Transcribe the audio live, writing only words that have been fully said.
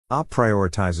Op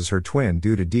prioritizes her twin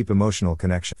due to deep emotional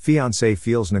connection. Fiancé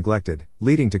feels neglected,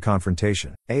 leading to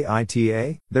confrontation.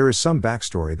 AITA, there is some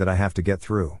backstory that I have to get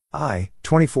through. I,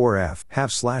 24F,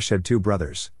 had two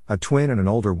brothers, a twin and an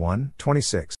older one,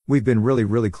 26. We've been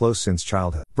really close since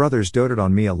childhood. Brothers doted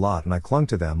on me a lot and I clung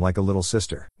to them like a little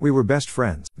sister. We were best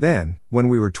friends. Then, when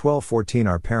we were 12-14,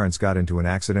 our parents got into an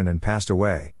accident and passed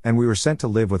away, and we were sent to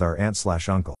live with our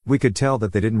aunt/uncle. We could tell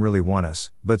that they didn't really want us,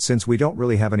 but since we don't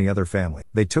really have any other family,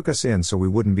 they took us in so we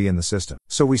wouldn't be in the system.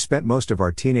 So we spent most of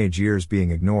our teenage years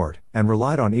being ignored, and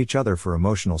relied on each other for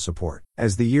emotional support.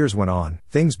 As the years went on,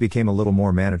 things became a little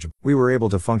more manageable. We were able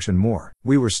to function more.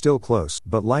 We were still close,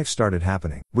 but life started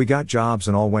happening. We got jobs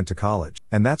and all went to college,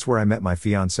 and that's where I met my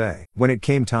fiancé. When it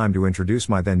came time to introduce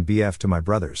my then BF to my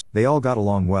brothers, they all got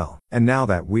along well. And now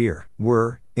that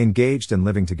we're engaged and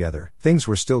living together, things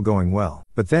were still going well.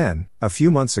 But then, a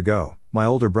few months ago, my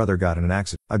older brother got in an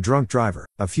accident. A drunk driver.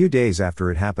 A few days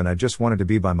after it happened, I just wanted to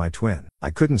be by my twin. I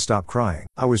couldn't stop crying.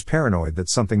 I was paranoid that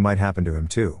something might happen to him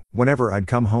too. Whenever I'd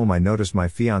come home, I noticed my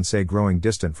fiancé growing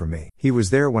distant from me. He was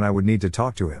there when I would need to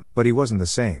talk to him, but he wasn't the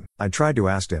same. I tried to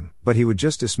ask him, but he would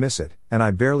just dismiss it, and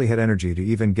I barely had energy to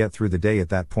even get through the day at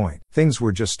that point. Things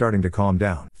were just starting to calm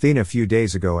down. Then a few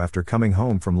days ago, after coming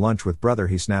home from lunch with brother,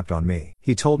 he snapped on me.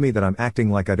 He told me that I'm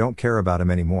acting like I don't care about him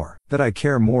anymore, that I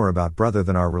care more about brother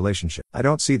than our relationship. I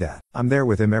don't see that. I'm there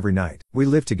with him every night. We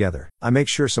live together. I make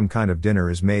sure some kind of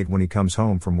dinner is made when he comes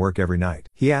home from work every night.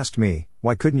 He asked me,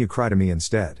 why couldn't you cry to me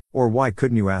instead? Or why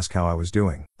couldn't you ask how I was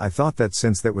doing? I thought that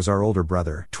since that was our older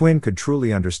brother, twin could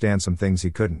truly understand some things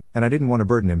he couldn't, and I didn't want to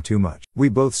burden him too much. We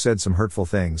both said some hurtful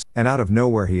things, and out of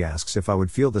nowhere he asks if I would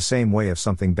feel the same way if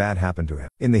something bad happened to him.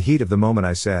 In the heat of the moment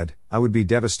I said, I would be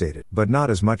devastated, but not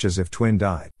as much as if twin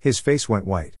died. His face went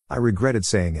white. I regretted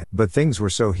saying it, but things were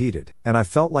so heated, and I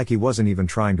felt like he wasn't even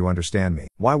trying to understand me.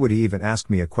 Why would he even ask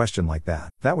me a question like that?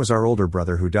 That was our older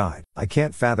brother who died. I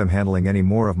can't fathom handling any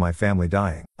more of my family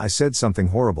dying. I said something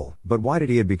horrible, but why did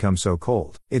he had become so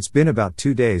cold? It's been about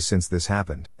 2 days since this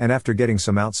happened, and after getting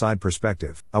some outside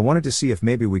perspective, I wanted to see if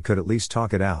maybe we could at least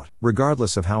talk it out,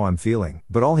 regardless of how I'm feeling,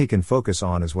 but all he can focus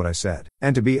on is what I said.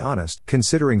 And to be honest,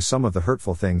 considering some of the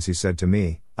hurtful things he said to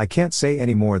me, I can't say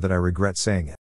any more that I regret saying it.